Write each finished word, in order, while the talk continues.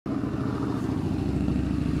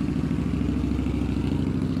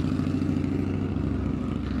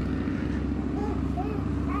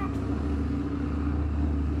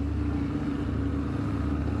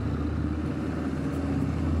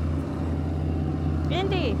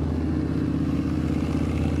Indy.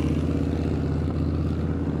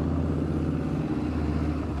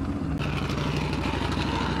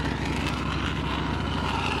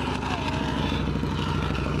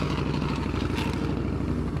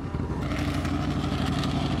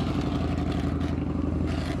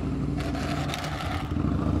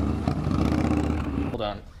 Hold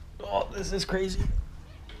on. Oh, this is crazy.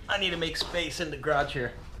 I need to make space in the garage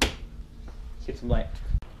here. Get some light.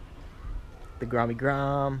 The Grommy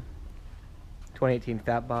Grom, 2018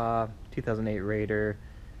 Fat Bob, 2008 Raider,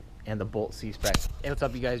 and the Bolt C-Spec. Hey, what's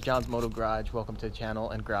up you guys? John's Moto Garage. Welcome to the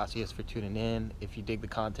channel and gracias for tuning in. If you dig the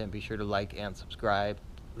content, be sure to like and subscribe.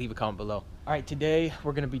 Leave a comment below. All right, today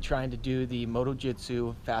we're going to be trying to do the Moto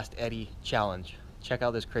Jitsu Fast Eddie Challenge. Check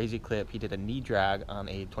out this crazy clip. He did a knee drag on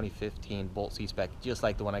a 2015 Bolt C-Spec, just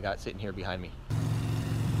like the one I got sitting here behind me.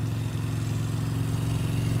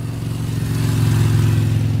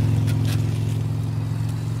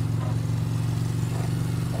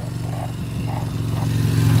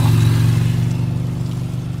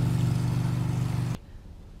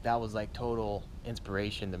 That was like total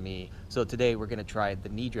inspiration to me. So today we're gonna try the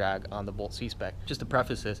knee drag on the Bolt C-Spec. Just to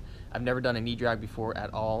preface this, I've never done a knee drag before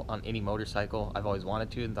at all on any motorcycle. I've always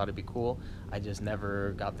wanted to and thought it'd be cool. I just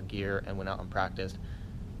never got the gear and went out and practiced.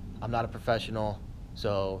 I'm not a professional,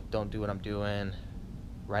 so don't do what I'm doing.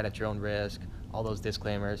 Ride at your own risk, all those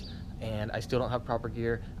disclaimers. And I still don't have proper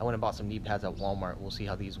gear. I went and bought some knee pads at Walmart. We'll see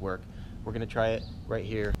how these work. We're gonna try it right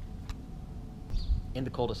here in the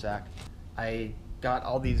cul-de-sac. I got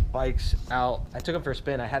all these bikes out. I took them for a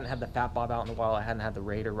spin. I hadn't had the Fat Bob out in a while. I hadn't had the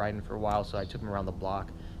Raider riding for a while, so I took them around the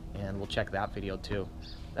block, and we'll check that video too.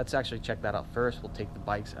 Let's actually check that out first. We'll take the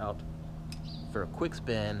bikes out for a quick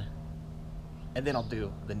spin, and then I'll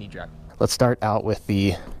do the knee drag. Let's start out with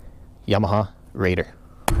the Yamaha Raider.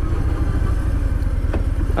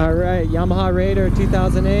 All right, Yamaha Raider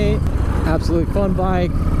 2008. Absolute fun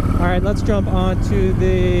bike. All right, let's jump on to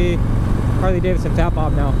the Harley-Davidson Fat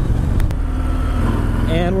Bob now.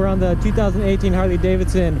 And we're on the 2018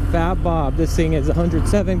 Harley-Davidson Fat Bob. This thing is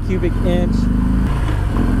 107 cubic inch.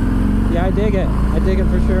 Yeah, I dig it. I dig it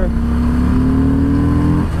for sure.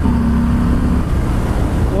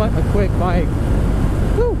 What a quick bike.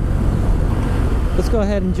 Woo! Let's go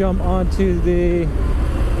ahead and jump onto the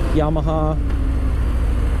Yamaha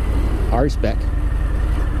R-spec.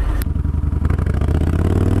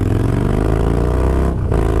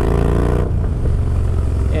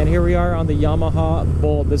 And here we are on the Yamaha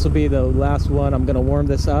Bolt. This will be the last one. I'm gonna warm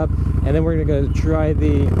this up, and then we're gonna go try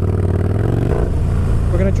the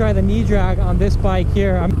knee drag on this bike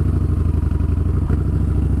here.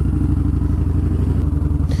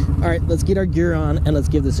 All right, let's get our gear on and let's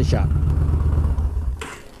give this a shot.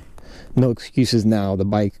 No excuses now. The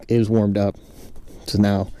bike is warmed up, so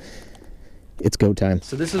now it's go time.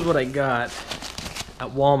 So this is what I got at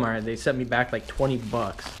Walmart. They sent me back like 20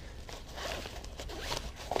 bucks.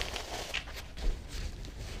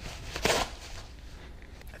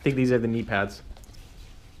 I think these are the knee pads.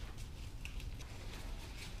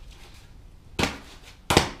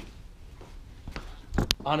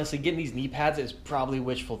 Honestly, getting these knee pads is probably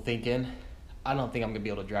wishful thinking. I don't think I'm gonna be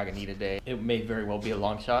able to drag a knee today. It may very well be a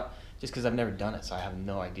long shot, just because I've never done it, so I have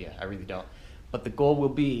no idea. I really don't. But the goal will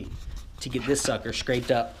be to get this sucker scraped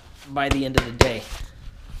up by the end of the day.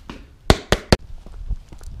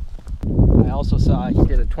 I also saw he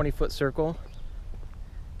did a 20-foot circle.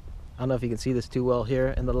 I don't know if you can see this too well here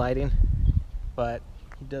in the lighting, but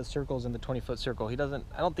he does circles in the 20-foot circle. He doesn't,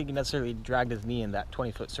 I don't think he necessarily dragged his knee in that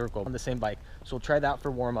 20-foot circle on the same bike. So we'll try that for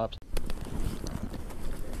warm-ups.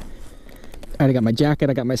 All right, I got my jacket.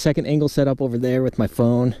 I got my second angle set up over there with my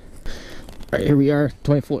phone. All right, here we are,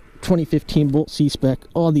 2015 Bolt C-Spec.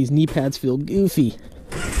 All these knee pads feel goofy.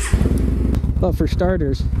 But for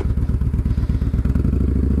starters,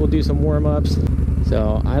 we'll do some warm-ups.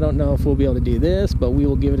 So I don't know if we'll be able to do this, but we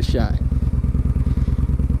will give it a shot.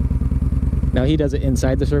 Now he does it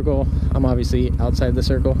inside the circle. I'm obviously outside the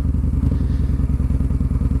circle.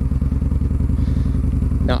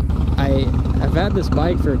 Now I've had this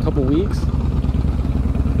bike for a couple weeks,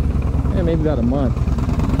 maybe about a month,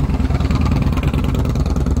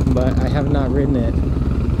 but I have not ridden it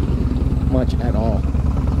much at all.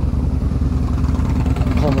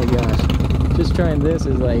 Oh my gosh, just trying this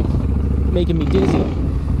is like making me dizzy.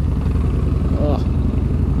 Oh.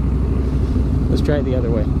 Let's try it the other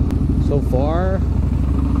way. So far,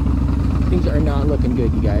 things are not looking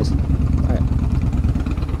good, you guys. All right.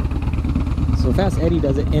 So Fast Eddie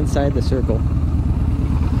does it inside the circle,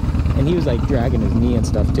 and he was like dragging his knee and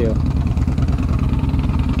stuff too.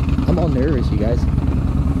 I'm all nervous, you guys.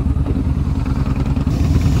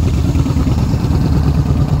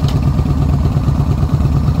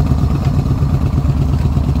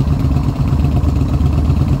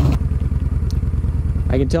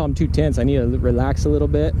 tell I'm too tense. I need to relax a little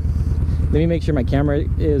bit. Let me make sure my camera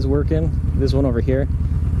is working. This one over here.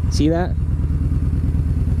 See that?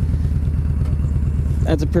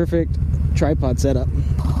 That's a perfect tripod setup.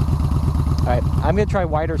 All right, I'm gonna try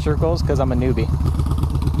wider circles because I'm a newbie.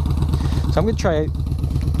 So I'm gonna try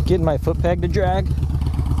getting my foot peg to drag.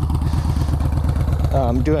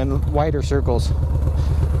 Doing wider circles.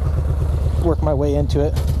 Work my way into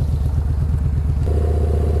it.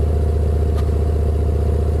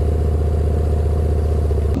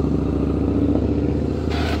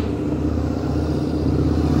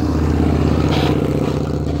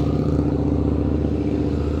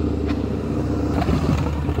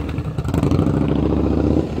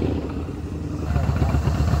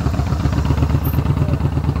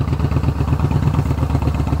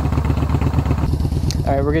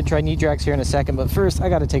 All right, we're gonna try knee drags here in a second, but first I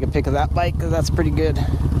gotta take a pic of that bike because that's pretty good. Like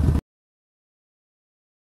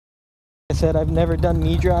I said, I've never done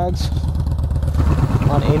knee drags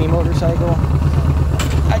on any motorcycle.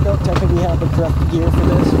 I don't technically have the correct gear for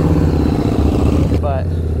this, but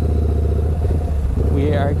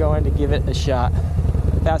we are going to give it a shot.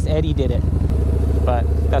 Fast Eddie did it, but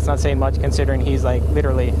that's not saying much considering he's like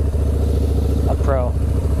literally a pro.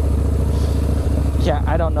 Yeah,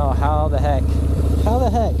 I don't know how the heck.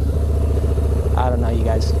 I don't know, you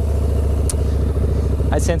guys.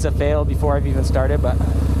 I sense a fail before I've even started, but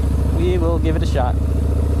we will give it a shot.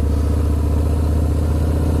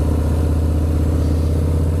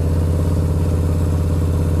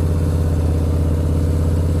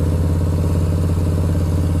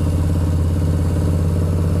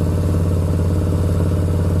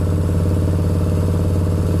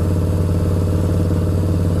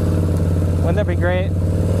 Wouldn't that be great?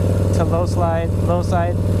 To low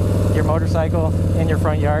side your motorcycle in your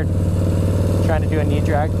front yard trying to do a knee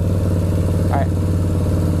drag. All right,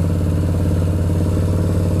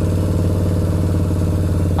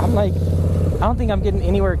 I'm like, I don't think I'm getting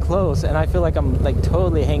anywhere close, and I feel like I'm like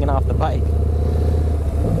totally hanging off the bike.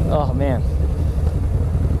 Oh man.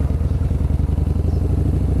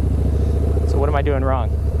 So what am I doing wrong?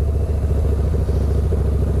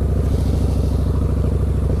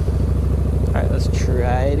 All right, let's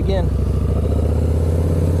try it again.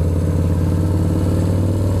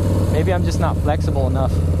 Maybe I'm just not flexible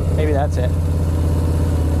enough. Maybe that's it.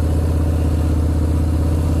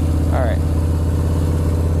 All right.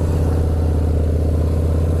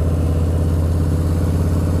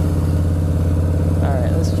 All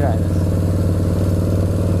right, let's try this.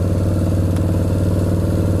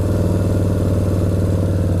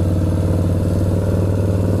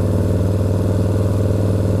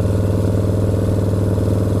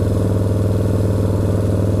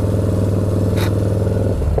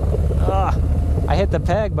 The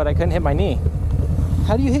peg, but I couldn't hit my knee.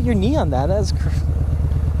 How do you hit your knee on that? That's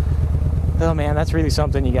oh man, that's really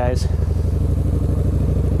something, you guys.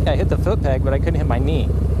 Yeah, I hit the foot peg, but I couldn't hit my knee,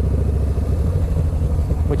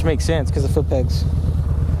 which makes sense because the foot peg's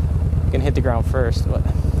gonna hit the ground first. But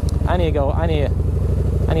I need to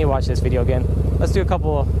watch this video again. Let's do a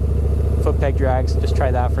couple of foot peg drags. Just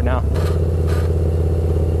try that for now.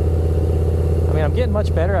 I mean, I'm getting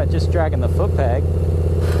much better at just dragging the foot peg.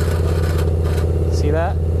 See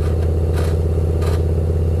that?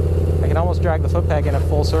 I can almost drag the foot peg in a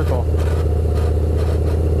full circle.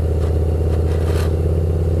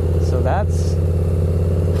 So that's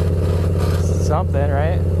something,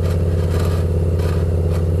 right?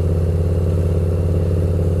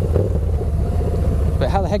 But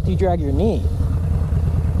how the heck do you drag your knee?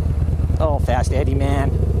 Oh, Fast Eddie,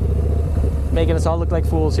 man. Making us all look like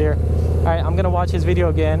fools here. All right, I'm gonna watch his video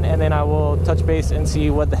again, and then I will touch base and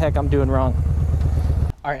see what the heck I'm doing wrong.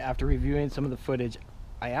 All right, after reviewing some of the footage,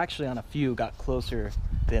 I actually on a few got closer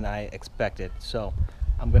than I expected. So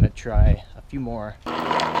I'm gonna try a few more.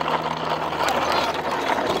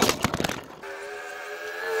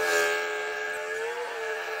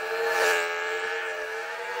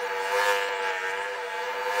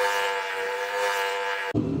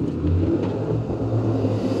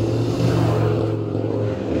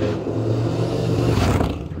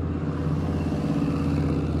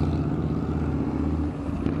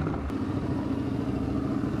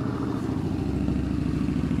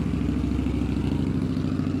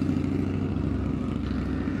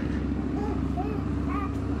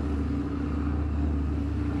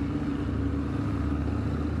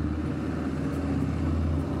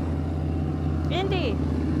 Indy.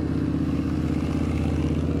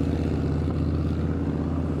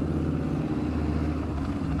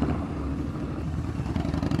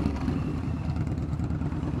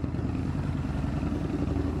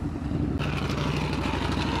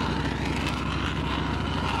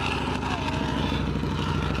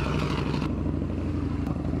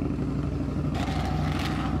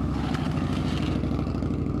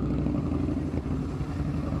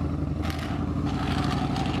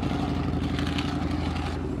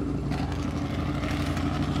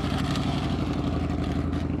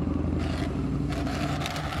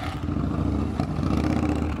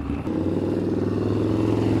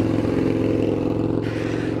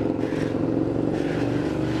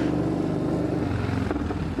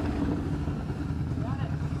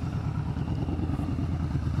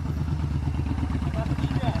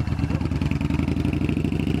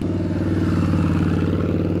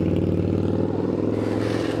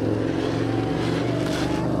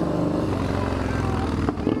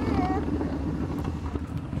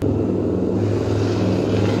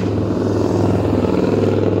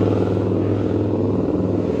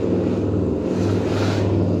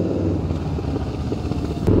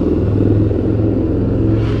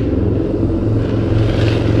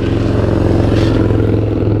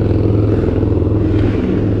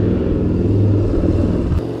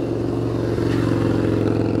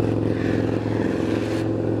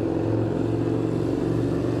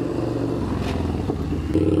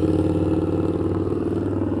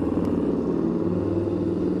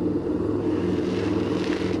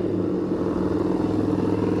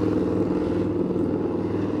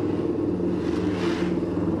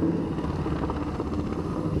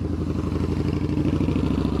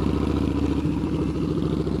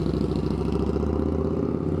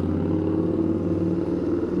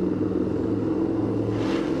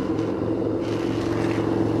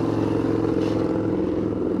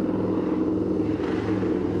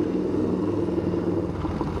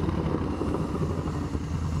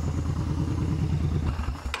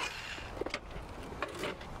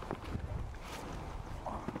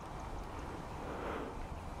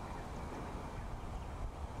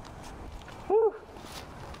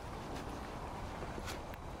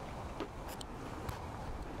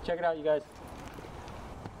 Check it out, you guys.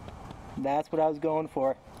 That's what I was going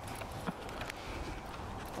for.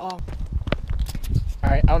 Oh.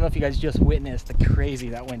 Alright, I don't know if you guys just witnessed the crazy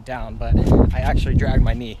that went down, but I actually dragged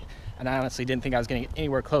my knee. And I honestly didn't think I was going to get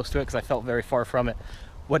anywhere close to it because I felt very far from it.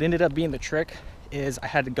 What ended up being the trick is I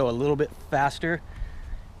had to go a little bit faster.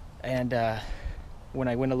 And when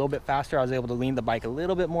I went a little bit faster, I was able to lean the bike a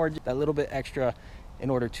little bit more, a little bit extra in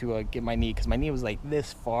order to get my knee, because my knee was like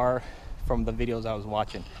this far from the videos I was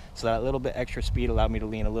watching. So that little bit extra speed allowed me to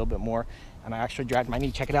lean a little bit more. And I actually dragged my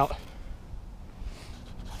knee. Check it out.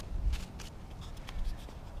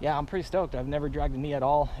 Yeah, I'm pretty stoked. I've never dragged a knee at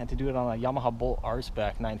all, and to do it on a Yamaha Bolt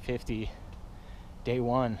R-spec 950 day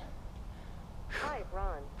one. Hi,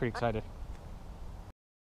 Ron. Pretty excited.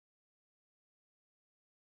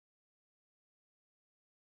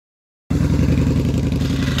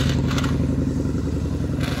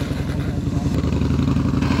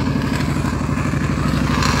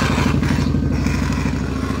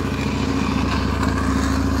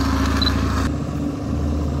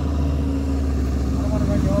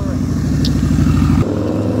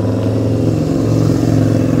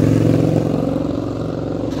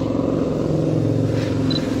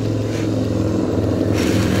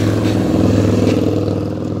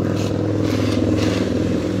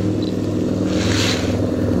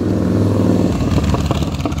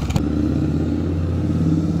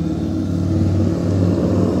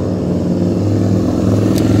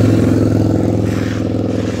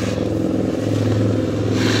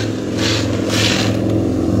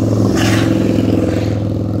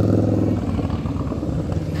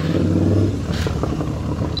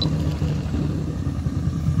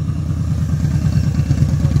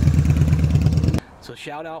 So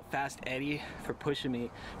shout out Fast Eddie for pushing me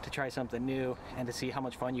to try something new and to see how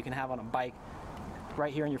much fun you can have on a bike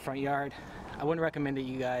right here in your front yard. I wouldn't recommend it,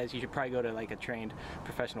 you guys. You should probably go to like a trained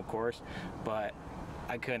professional course, but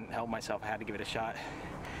I couldn't help myself. I had to give it a shot.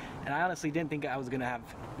 And I honestly didn't think I was gonna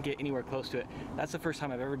get anywhere close to it. That's the first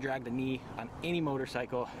time I've ever dragged a knee on any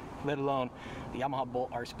motorcycle, let alone the Yamaha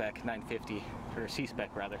Bolt R-spec 950, or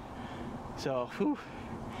C-Spec rather. So, whew,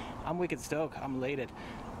 I'm wicked stoked. I'm elated.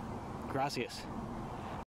 Gracias.